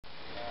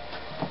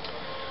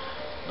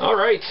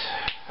Alright,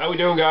 how we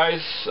doing,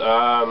 guys?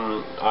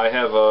 I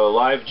have a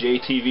live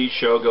JTV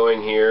show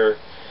going here,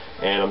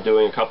 and I'm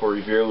doing a couple of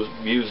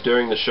reviews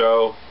during the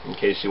show, in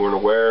case you weren't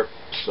aware.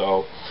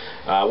 So,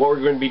 what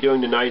we're going to be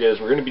doing tonight is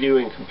we're going to be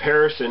doing a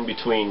comparison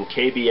between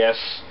KBS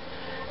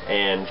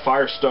and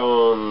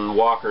Firestone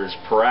Walker's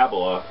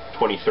Parabola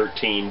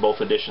 2013. Both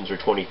editions are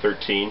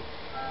 2013.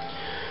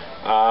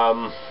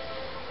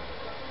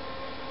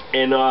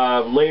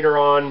 Later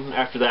on,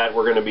 after that,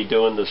 we're going to be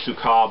doing the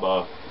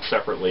Sukaba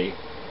separately,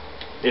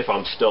 if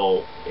I'm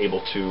still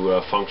able to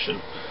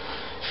function.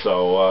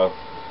 So,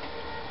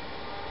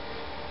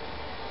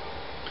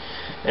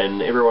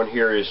 and everyone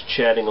here is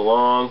chatting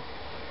along,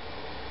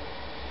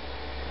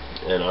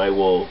 and I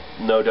will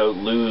no doubt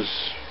lose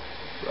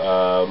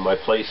my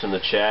place in the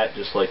chat,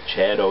 just like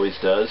Chad always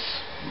does.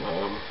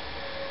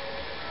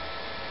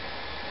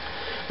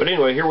 But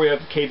anyway, here we have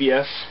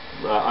KBS.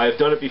 I've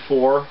done it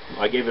before.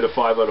 I gave it a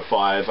 5 out of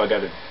 5. I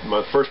got it.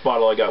 My first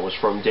bottle I got was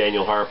from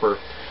Daniel Harper,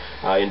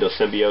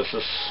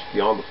 Symbiosis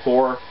Beyond the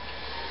Pour.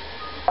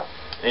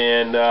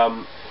 And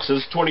so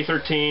this is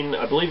 2013.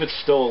 I believe it's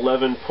still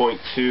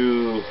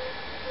 11.2,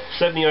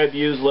 70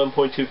 IBUs,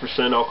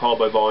 11.2% alcohol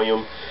by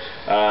volume,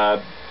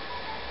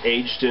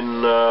 aged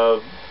in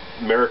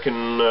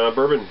American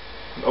bourbon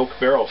oak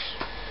barrels.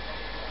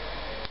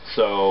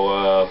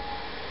 So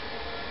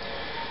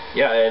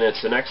yeah, and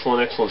it's an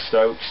excellent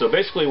stout. So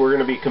basically we're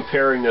going to be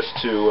comparing this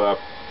to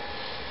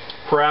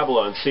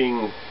Parabola and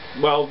seeing,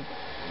 well,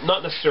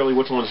 not necessarily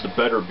which one's the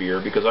better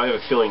beer, because I have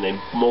a feeling they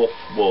both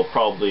will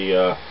probably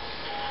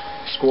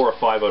score a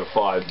 5 out of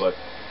 5, but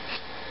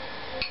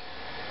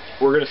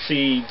we're going to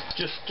see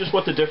just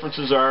what the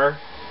differences are.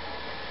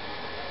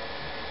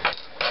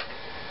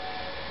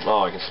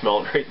 Oh, I can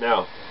smell it right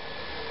now.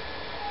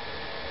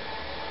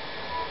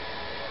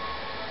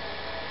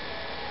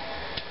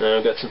 And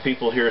I've got some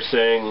people here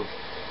saying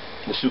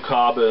the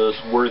Sukaba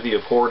is worthy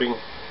of hoarding.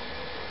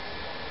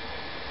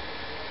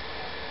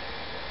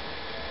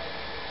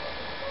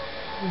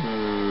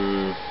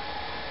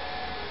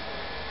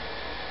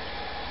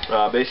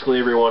 Basically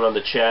everyone on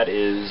the chat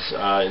is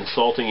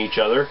insulting each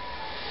other,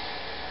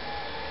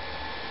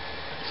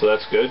 so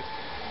that's good.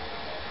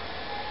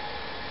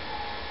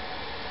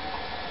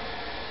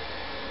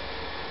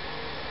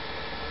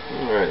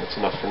 Alright, that's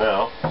enough for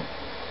now.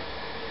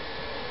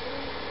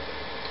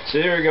 So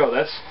there you go,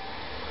 that's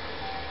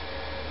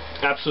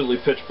absolutely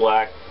pitch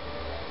black.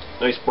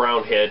 Nice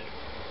brown head.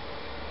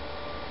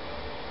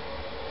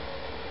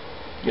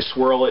 You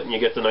swirl it and you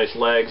get the nice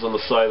legs on the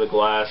side of the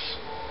glass.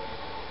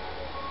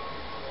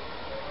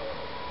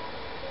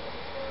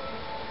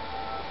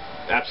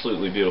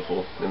 Absolutely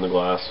beautiful in the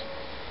glass.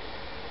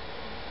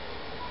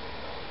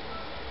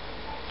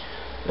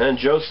 And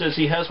Joe says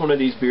he has one of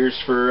these beers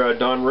for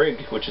Don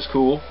Rigg, which is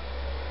cool.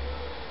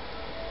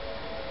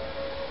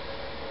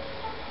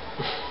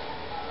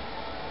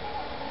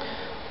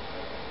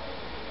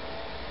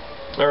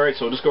 Alright,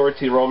 so we'll just go right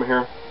to the aroma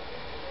here.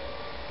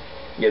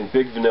 Getting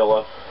big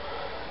vanilla.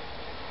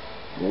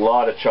 A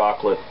lot of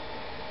chocolate.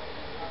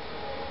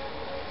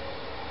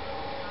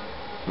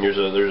 There's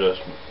a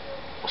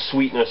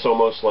sweetness,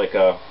 almost like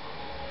a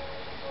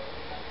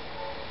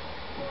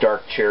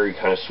dark cherry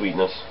kind of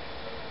sweetness.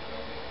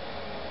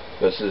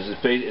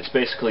 It's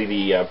basically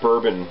the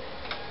bourbon,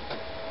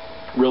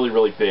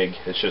 really big.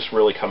 It's just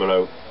really coming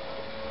out.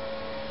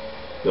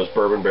 Those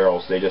bourbon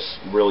barrels, they just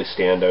really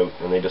stand out,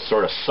 and they just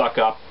sort of suck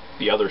up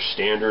the other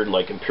standard,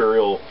 like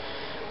imperial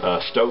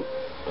stout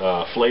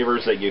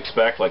flavors that you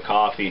expect, like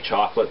coffee,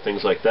 chocolate,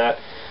 things like that,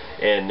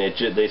 and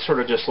they sort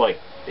of just like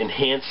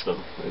enhance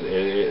them.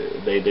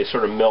 They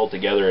sort of meld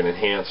together and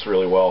enhance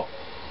really well.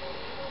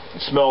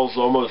 It smells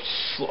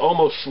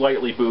almost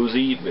slightly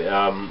boozy.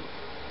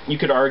 You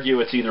could argue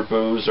it's either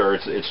booze or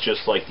it's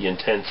just like the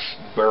intense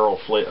barrel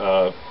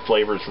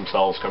flavors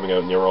themselves coming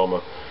out in the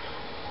aroma.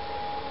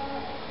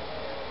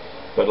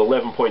 But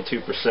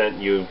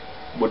 11.2%, you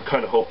would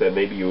kind of hope that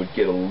maybe you would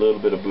get a little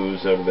bit of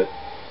booze out of it.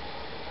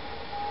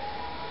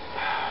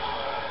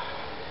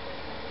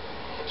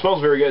 It smells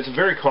very good. It's a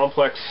very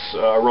complex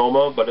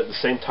aroma, but at the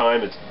same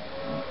time,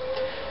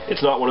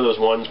 it's not one of those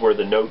ones where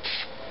the notes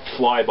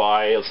fly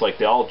by. It's like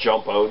they all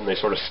jump out and they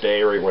sort of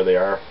stay right where they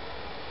are.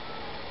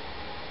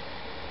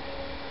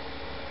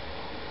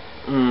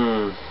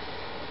 I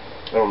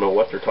don't know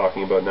what they're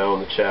talking about now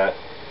in the chat.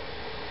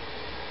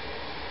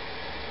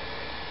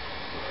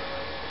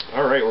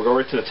 Alright, we'll go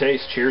right to the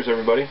taste. Cheers,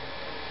 everybody.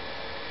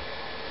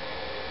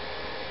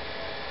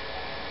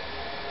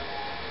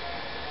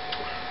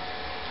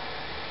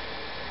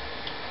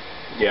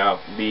 Yeah,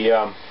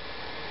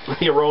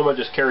 the aroma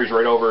just carries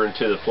right over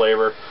into the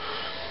flavor.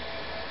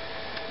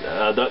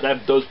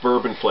 Those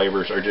bourbon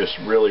flavors are just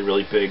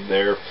really big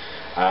there.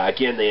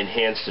 Again, they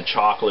enhance the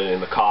chocolate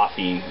and the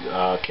coffee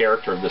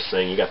character of this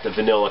thing. You got the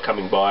vanilla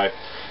coming by.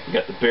 You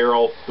got the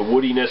barrel, the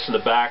woodiness in the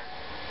back.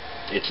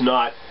 It's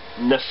not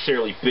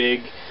necessarily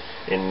big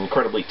and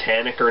incredibly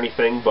tannic or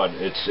anything, but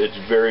it's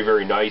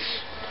very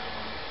nice.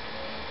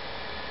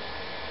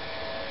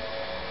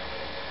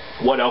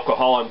 What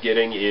alcohol I'm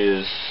getting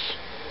is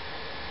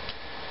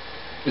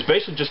is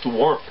basically just the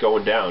warmth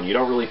going down. You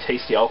don't really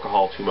taste the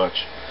alcohol too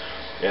much.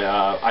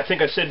 I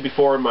think I said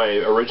before in my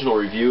original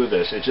review of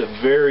this, it's a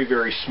very,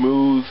 very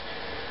smooth,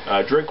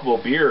 drinkable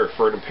beer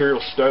for an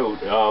imperial stout.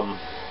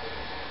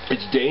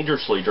 It's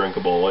dangerously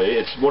drinkable.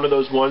 It's one of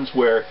those ones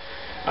where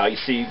you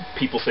see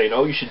people saying,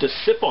 "Oh, you should just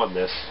sip on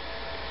this,"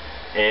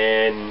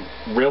 and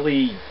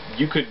really,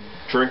 you could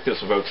drink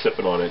this without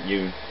sipping on it.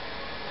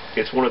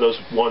 It's one of those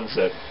ones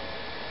that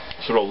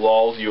sort of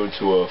lulls you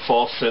into a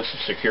false sense of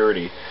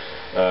security.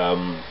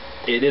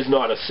 It is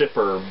not a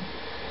sipper.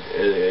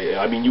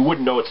 I mean, you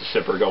wouldn't know it's a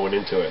sipper going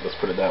into it. Let's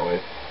put it that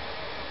way.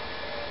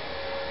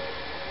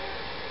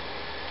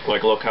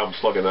 Like, look how I'm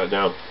slugging that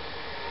down.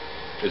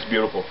 It's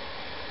beautiful.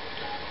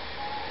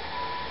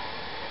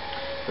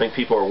 I think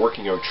people are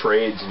working out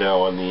trades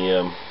now on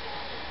the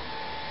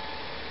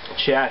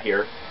chat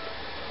here.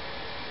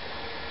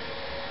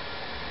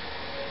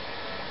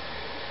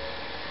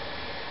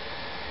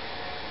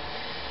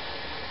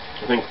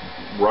 I think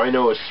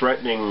Rhino is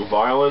threatening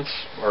violence,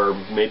 or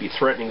maybe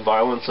threatening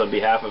violence on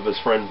behalf of his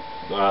friend,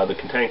 the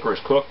Cantankerous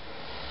Cook.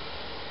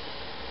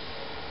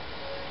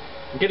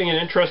 I'm getting an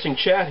interesting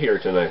chat here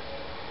tonight.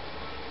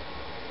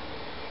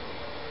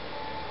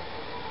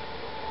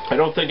 I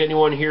don't think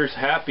anyone here is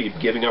happy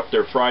giving up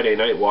their Friday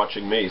night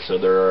watching me, so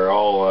they're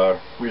all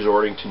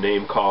resorting to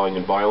name-calling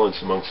and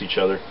violence amongst each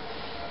other.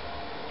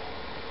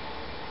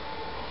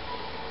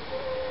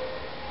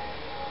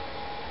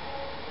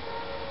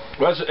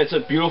 Well, it's a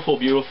beautiful,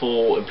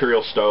 beautiful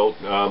imperial stout.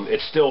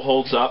 It still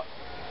holds up.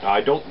 I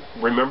don't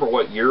remember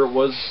what year it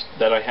was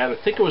that I had. I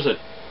think it was a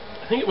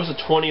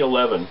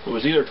 2011. It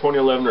was either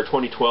 2011 or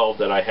 2012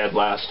 that I had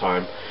last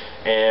time,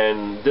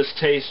 and this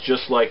tastes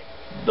just like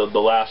the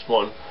last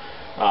one.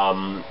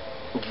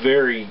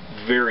 Very,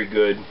 very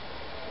good.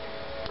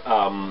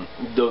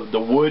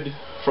 The wood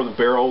from the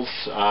barrels,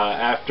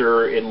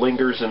 after it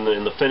lingers in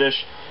the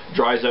finish,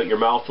 dries out your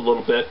mouth a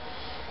little bit.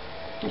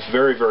 It's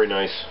very, very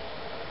nice.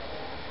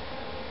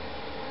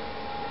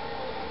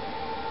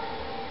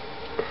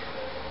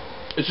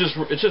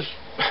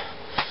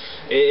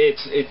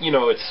 You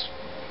know, it's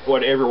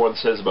what everyone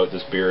says about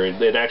this beer.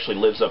 It actually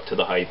lives up to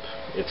the hype.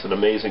 It's an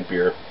amazing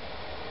beer.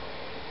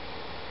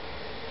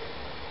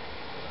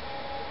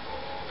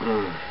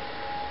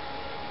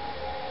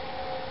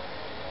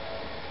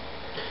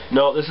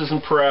 No, this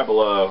isn't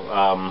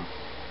Parabola,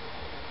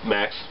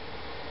 Max,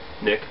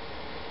 Nick.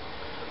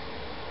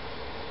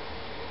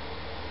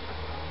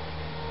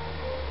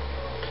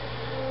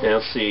 Now,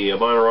 let's see,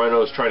 Albino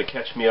Rhino is trying to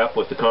catch me up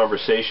with the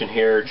conversation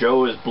here.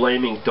 Joe is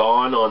blaming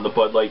Don on the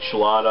Bud Light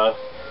Chelada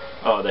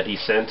that he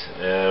sent,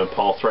 and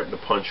Paul threatened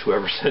to punch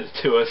whoever sent it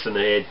to us in the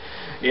head.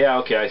 Yeah,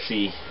 okay, I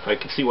see. I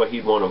can see why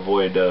he'd want to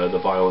avoid the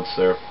violence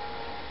there.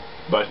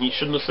 But he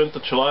shouldn't have sent the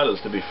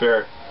Cheladas, to be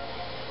fair.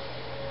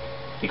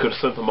 He could have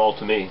sent them all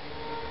to me.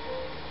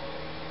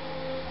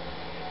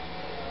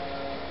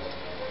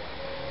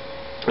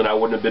 And I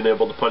wouldn't have been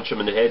able to punch him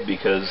in the head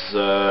because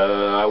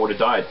I would have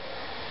died.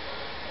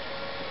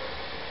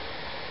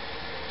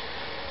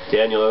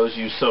 Daniel owes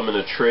you some in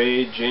a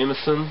trade,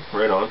 Jameson.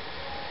 Right on.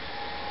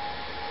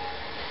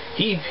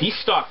 He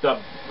stocked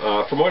up,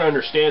 from what I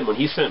understand, when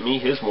he sent me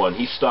his one,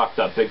 he stocked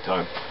up big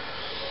time.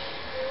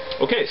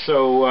 Okay,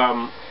 so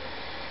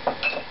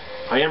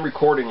I am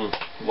recording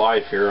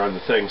live here on the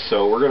thing,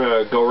 so we're going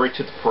to go right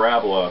to the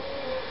Parabola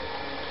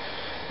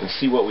and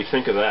see what we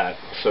think of that.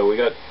 So we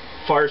got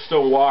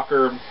Firestone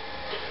Walker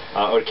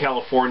out of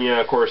California,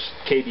 of course,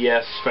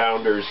 KBS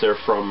Founders, they're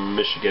from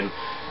Michigan.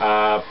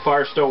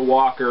 Firestone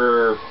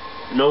Walker,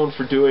 known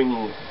for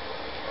doing,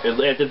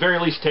 at the very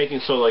least, taking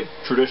sort of like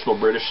traditional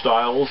British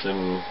styles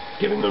and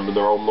giving them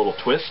their own little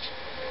twist.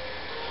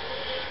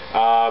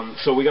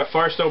 So we got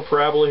Firestone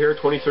Parabola here,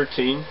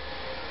 2013.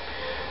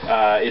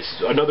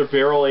 It's another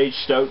barrel-aged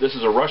stout. This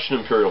is a Russian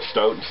Imperial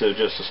Stout instead of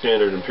just a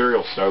standard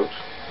Imperial Stout.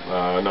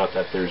 Not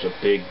that there's a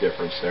big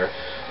difference there.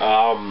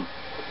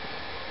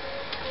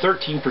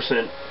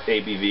 13%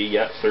 ABV,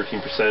 yeah,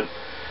 13%.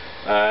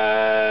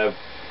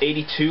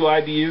 82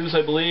 IBUs,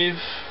 I believe.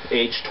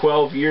 Aged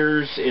 12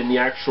 years in the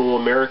actual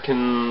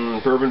American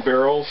bourbon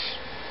barrels.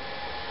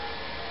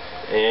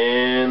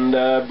 And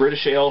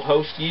British ale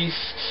host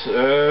yeast.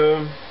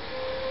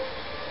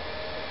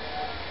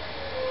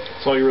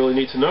 That's all you really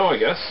need to know, I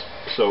guess.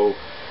 So,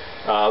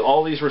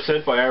 all these were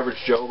sent by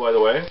AverageJoe, by the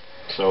way.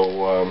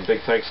 So,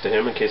 big thanks to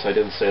him, in case I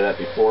didn't say that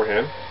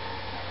beforehand.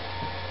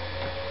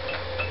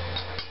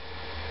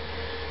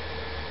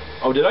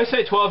 Oh, did I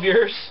say 12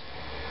 years?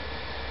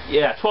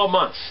 Yeah, 12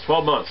 months.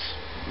 12 months.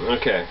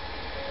 Okay.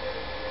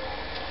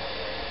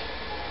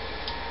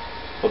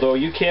 Although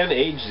you can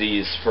age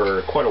these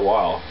for quite a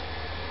while.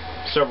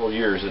 Several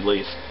years at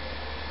least.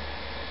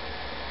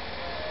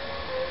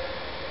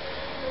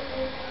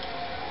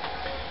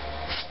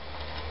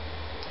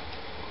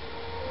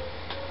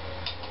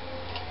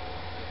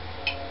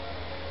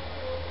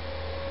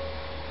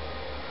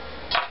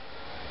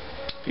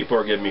 People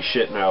are giving me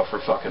shit now for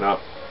fucking up.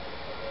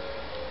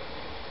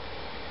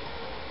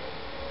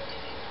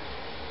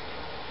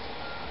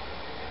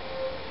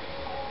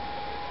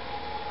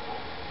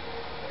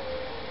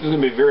 This is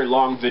going to be a very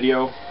long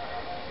video.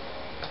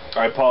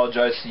 I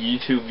apologize to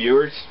YouTube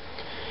viewers,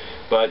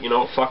 but you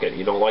know, fuck it.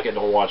 You don't like it,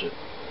 don't watch it.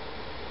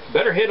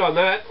 Better hit on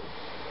that.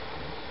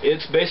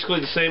 It's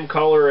basically the same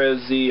color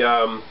as the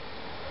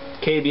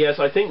KBS.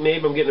 I think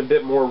maybe I'm getting a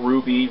bit more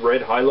ruby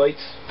red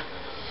highlights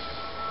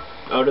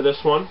out of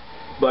this one,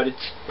 but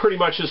it's pretty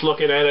much just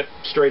looking at it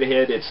straight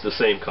ahead. It's the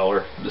same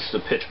color. This is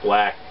a pitch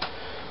black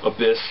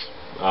Abyss.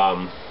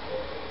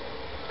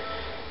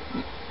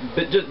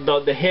 But just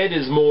the head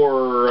is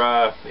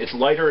more, it's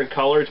lighter in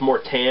color, it's more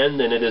tan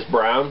than it is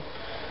brown,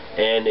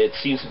 and it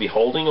seems to be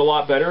holding a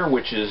lot better,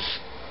 which is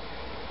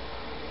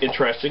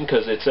interesting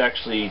because it's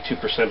actually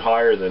 2%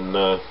 higher than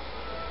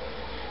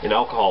in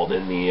alcohol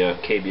than the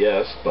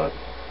KBS, but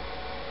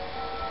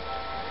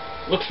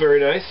looks very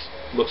nice,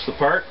 looks the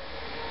part.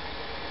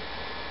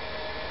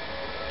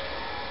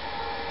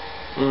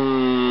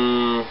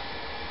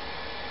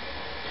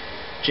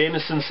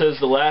 Jameson says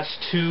the last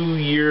two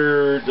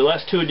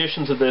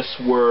editions of this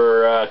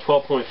were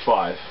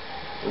 12.5.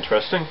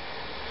 Interesting.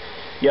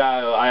 Yeah,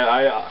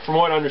 I from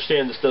what I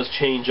understand, this does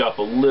change up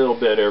a little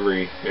bit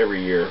every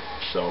year,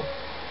 so,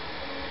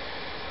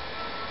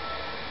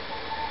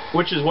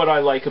 which is what I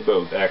like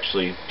about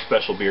actually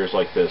special beers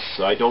like this.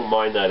 I don't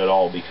mind that at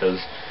all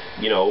because,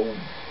 you know,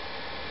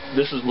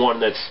 this is one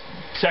that's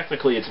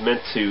technically it's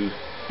meant to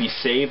be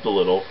saved a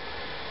little,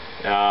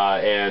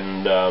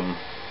 and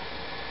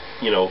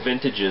you know,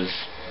 vintages,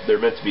 they're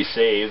meant to be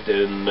saved,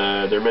 and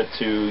they're meant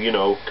to, you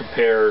know,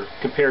 compare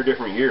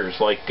different years.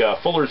 Like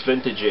Fuller's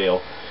Vintage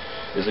Ale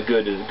is a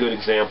good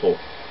example.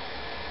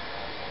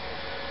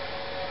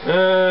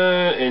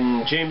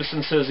 And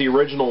Jameson says the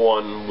original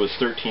one was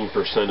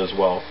 13% as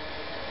well.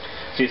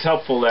 See, it's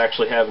helpful to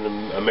actually have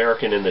an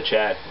American in the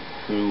chat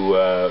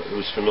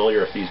who's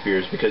familiar with these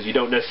beers, because you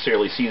don't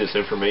necessarily see this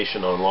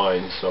information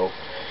online. So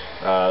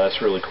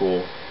that's really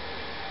cool.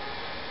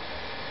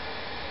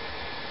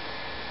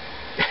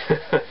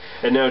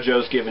 And now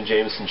Joe's giving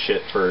Jameson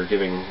shit for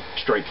giving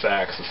straight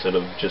facts instead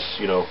of just,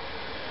 you know,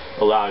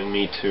 allowing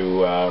me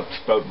to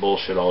spout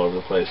bullshit all over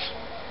the place.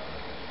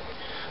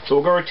 So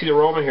we'll go right to the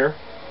aroma here.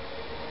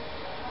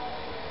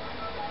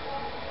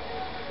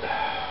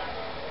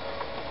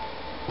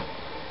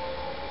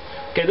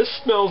 Okay, this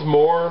smells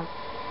more,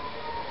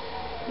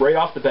 right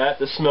off the bat,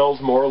 this smells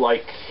more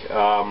like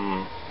a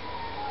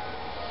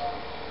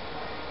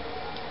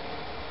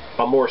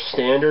more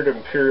standard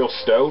imperial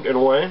stout in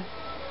a way,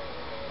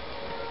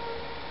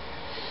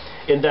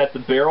 in that the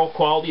barrel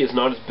quality is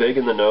not as big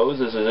in the nose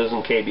as it is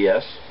in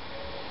KBS.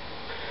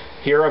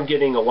 Here I'm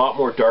getting a lot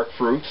more dark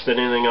fruits than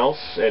anything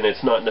else, and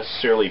it's not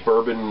necessarily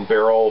bourbon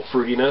barrel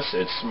fruitiness,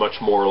 it's much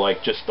more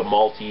like just the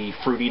malty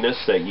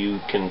fruitiness that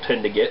you can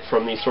tend to get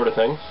from these sort of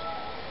things.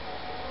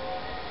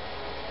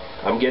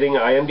 I am getting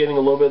a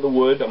little bit of the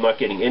wood. I'm not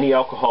getting any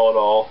alcohol at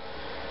all.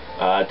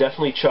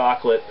 Definitely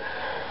chocolate.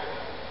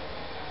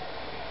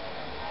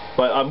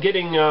 But I'm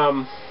getting,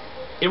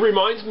 it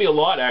reminds me a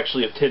lot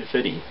actually of Tin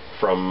Fitty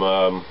from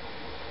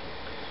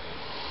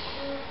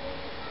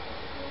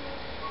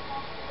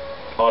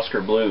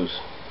Oscar Blues.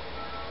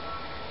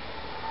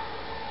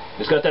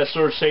 It's got that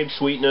sort of same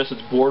sweetness.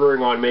 It's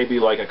bordering on maybe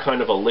like a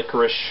kind of a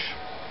licorice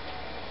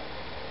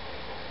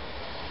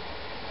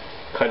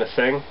kind of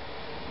thing.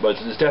 But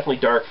it's definitely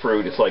dark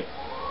fruit. It's like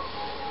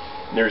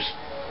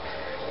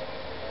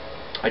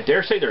I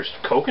dare say there's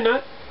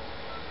coconut.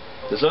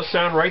 Does that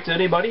sound right to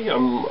anybody?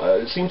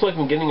 It seems like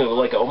I'm getting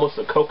like almost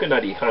a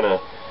coconutty kind of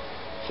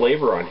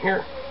flavor on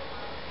here.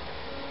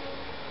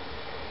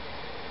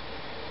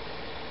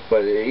 But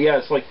yeah,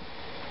 it's like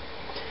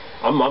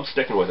I'm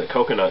sticking with it.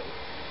 Coconut.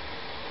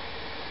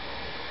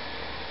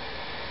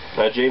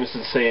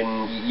 Jameson's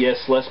saying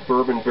yes, less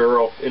bourbon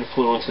barrel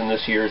influence in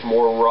this year's,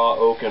 more raw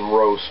oak and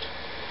roast.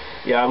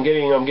 Yeah, I'm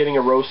getting a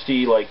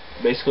roasty, like,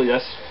 basically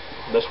that's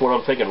what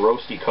I'm thinking,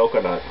 roasty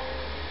coconut.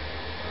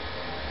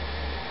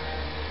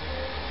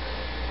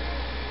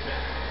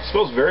 It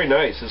smells very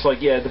nice. It's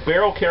like, yeah, the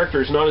barrel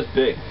character is not as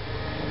big.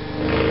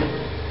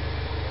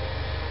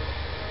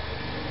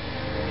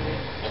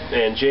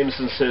 And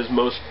Jameson says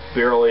most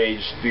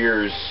barrel-aged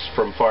beers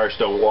from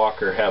Firestone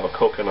Walker have a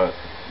coconut.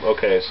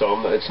 Okay, so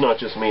it's not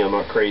just me, I'm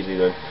not crazy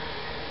then.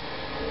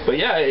 But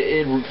yeah,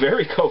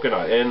 very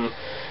coconut, and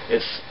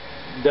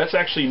that's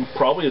actually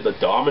probably the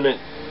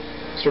dominant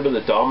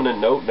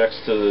note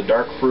next to the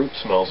dark fruit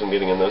smells I'm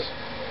getting in this.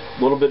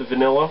 A little bit of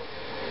vanilla.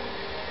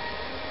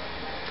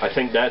 I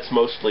think that's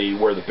mostly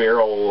where the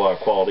barrel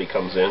quality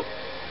comes in.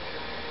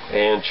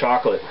 And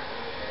chocolate.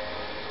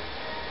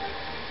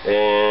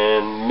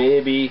 And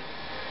maybe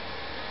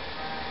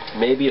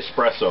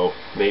espresso.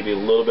 Maybe a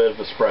little bit of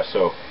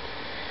espresso.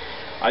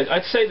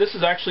 I'd say this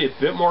is actually a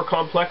bit more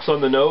complex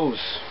on the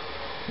nose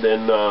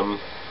than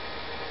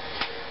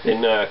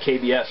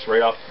KBS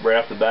right off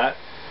the bat.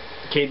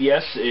 The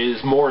KBS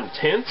is more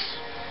intense.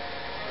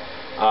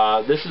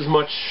 This is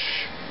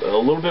a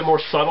little bit more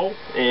subtle,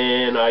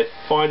 and I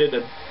find it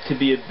to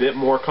be a bit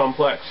more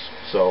complex.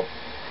 So,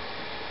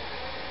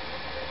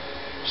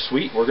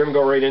 sweet. We're gonna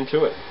go right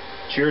into it.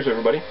 Cheers,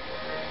 everybody.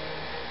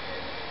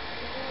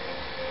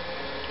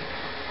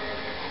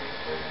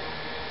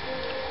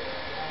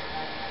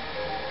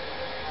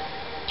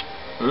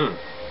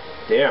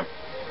 Damn.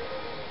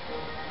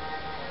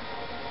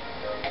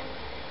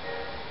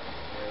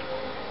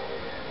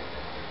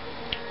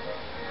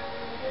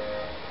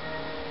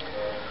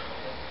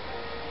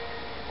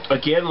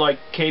 Again, like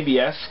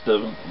KBS,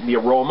 the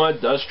aroma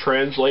does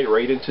translate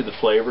right into the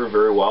flavor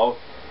very well.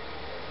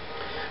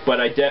 But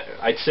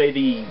I'd say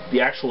the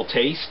actual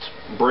taste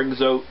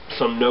brings out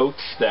some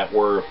notes that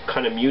were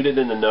kind of muted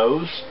in the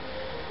nose.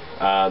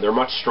 They're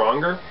much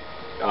stronger.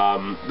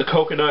 The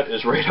coconut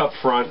is right up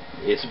front.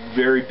 It's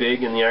very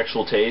big in the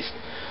actual taste.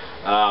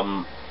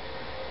 I'm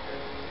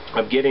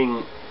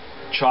getting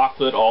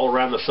chocolate all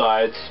around the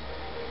sides.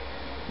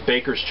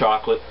 Baker's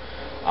chocolate.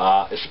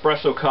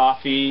 Espresso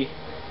coffee.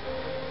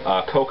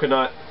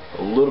 Coconut.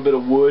 A little bit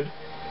of wood.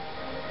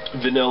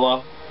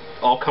 Vanilla.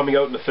 All coming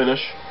out in the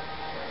finish.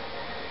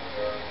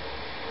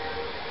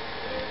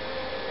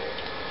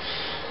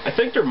 I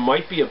think there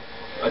might be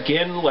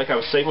again, like I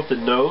was saying with the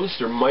nose,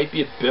 there might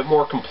be a bit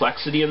more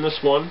complexity in this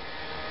one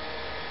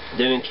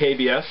than in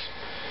KBS.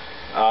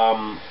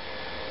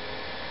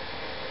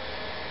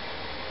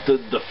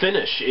 The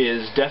finish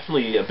is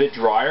definitely a bit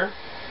drier.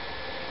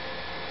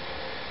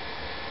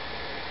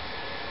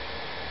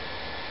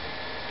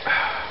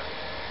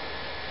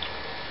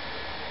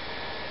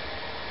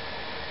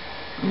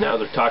 Now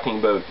they're talking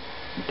about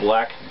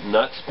black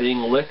nuts being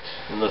licked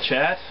in the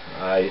chat.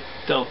 I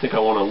don't think I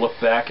want to look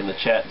back in the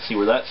chat and see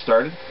where that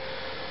started.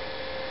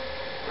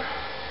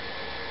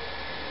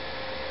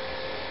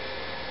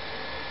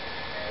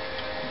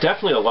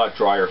 Definitely a lot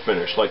drier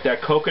finish. Like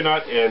that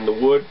coconut and the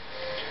wood,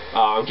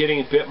 I'm getting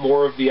a bit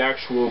more of the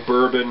actual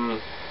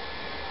bourbon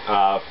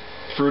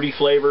fruity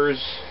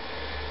flavors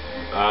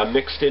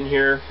mixed in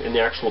here in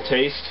the actual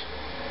taste.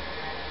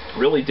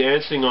 Really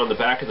dancing on the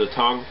back of the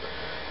tongue.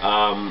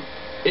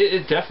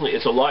 It definitely,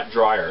 it's a lot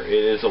drier. It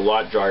is a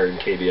lot drier than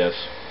KBS.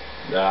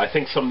 I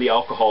think some of the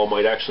alcohol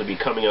might actually be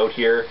coming out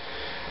here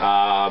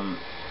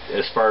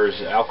as far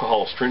as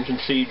alcohol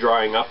astringency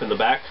drying up in the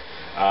back.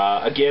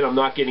 Again, I'm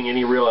not getting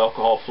any real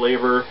alcohol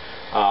flavor.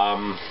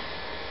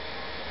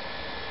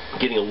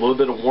 Getting a little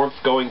bit of warmth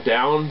going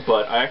down,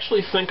 but I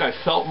actually think I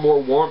felt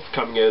more warmth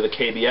coming out of the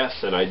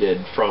KBS than I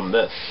did from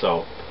this.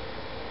 So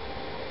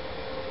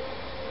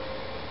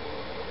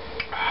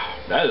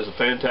that is a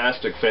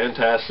fantastic,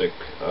 fantastic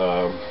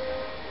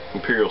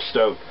Imperial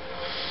Stout.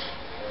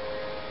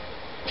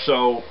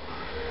 So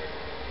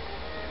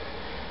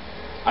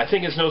I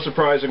think it's no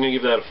surprise I'm going to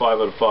give that a 5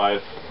 out of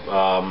 5.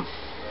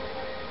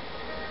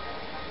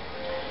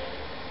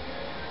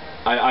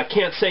 I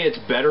can't say it's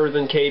better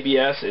than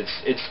KBS.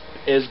 It's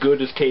as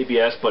good as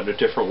KBS, but in a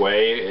different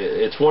way.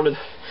 It's one of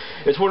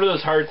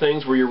those hard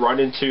things where you run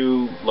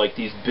into like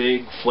these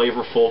big,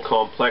 flavorful,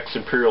 complex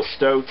Imperial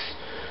Stouts.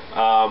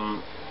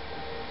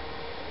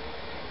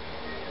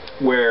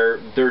 Where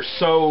they're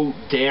so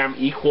damn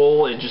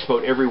equal in just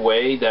about every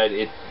way that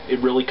it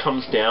really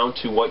comes down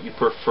to what you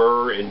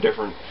prefer in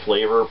different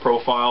flavor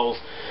profiles.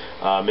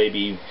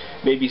 Maybe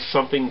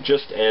something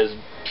just as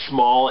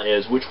small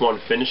as which one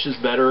finishes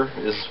better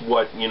is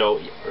what, you know,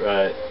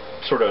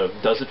 sort of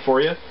does it for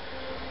you.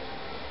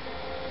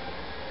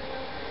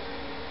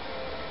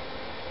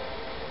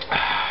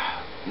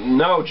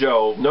 No,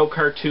 Joe, no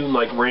cartoon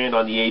like ran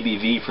on the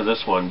ABV for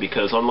this one,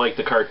 because unlike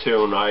the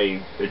cartoon,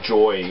 I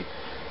enjoy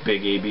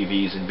big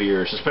ABVs in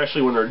beers,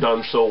 especially when they're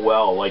done so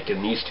well, like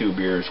in these two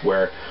beers,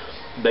 where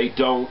they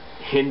don't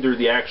hinder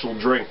the actual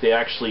drink, they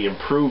actually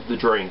improve the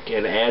drink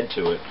and add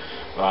to it.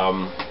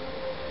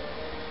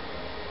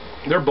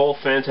 They're both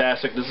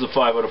fantastic. This is a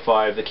 5 out of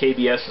 5. The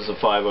KBS is a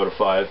 5 out of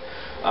 5.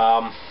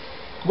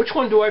 Which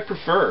one do I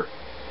prefer?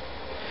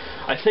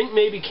 I think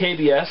maybe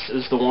KBS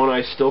is the one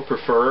I still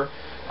prefer.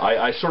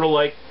 I sort of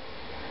like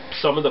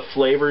some of the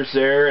flavors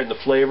there, and the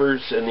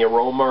flavors and the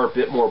aroma are a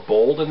bit more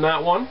bold in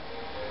that one.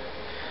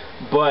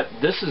 But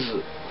this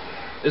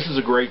is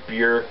a great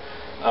beer.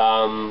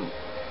 And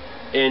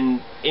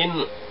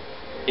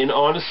in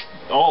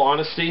all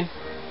honesty,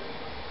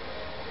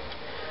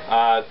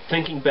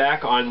 thinking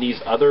back on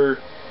these other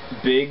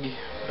big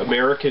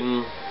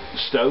American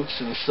stouts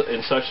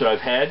and such that I've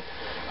had,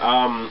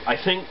 I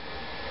think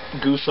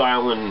Goose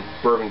Island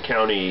Bourbon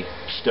County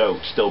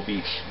Stout still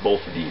beats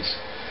both of these.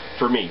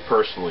 For me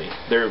personally,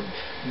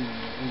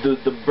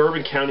 the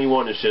Bourbon County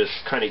one is just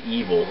kind of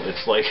evil.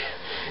 It's like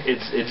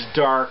it's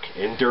dark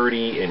and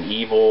dirty and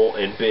evil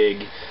and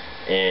big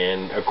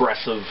and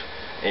aggressive,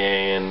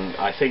 and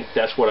I think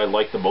that's what I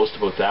like the most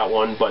about that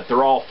one. But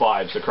they're all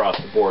 5s across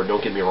the board.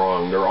 Don't get me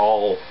wrong. They're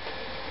all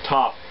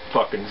top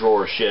fucking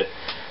drawer shit.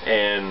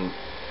 And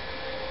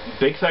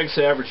big thanks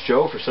to Average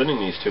Joe for sending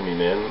these to me,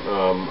 man.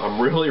 I'm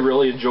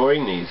really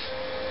enjoying these.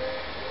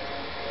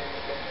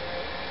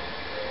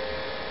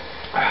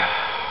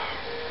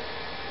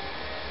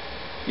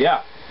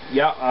 Yeah.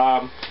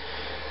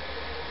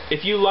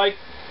 If you like,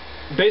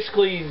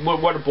 basically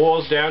what it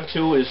boils down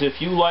to is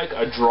if you like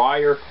a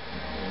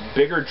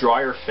bigger,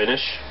 drier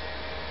finish,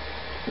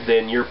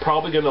 then you're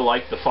probably going to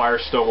like the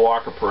Firestone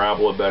Walker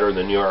Parabola better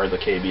than you are the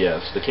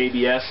KBS. The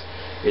KBS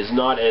is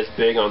not as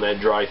big on that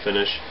dry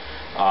finish.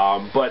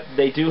 But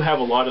they do have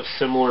a lot of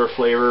similar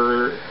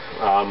flavor,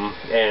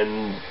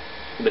 and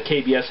the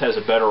KBS has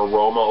a better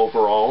aroma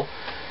overall,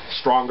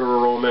 stronger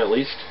aroma at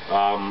least,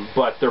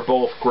 but they're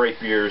both great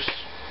beers,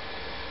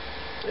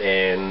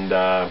 and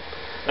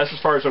that's as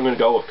far as I'm going to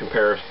go with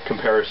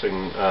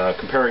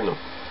comparing them.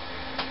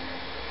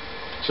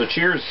 So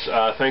cheers,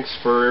 thanks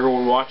for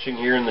everyone watching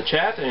here in the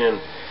chat, and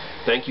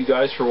thank you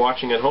guys for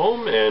watching at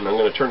home, and I'm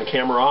going to turn the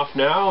camera off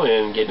now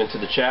and get into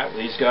the chat with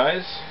these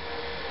guys,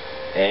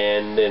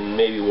 and then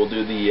maybe we'll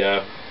do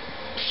the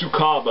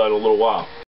Sukaba in a little while.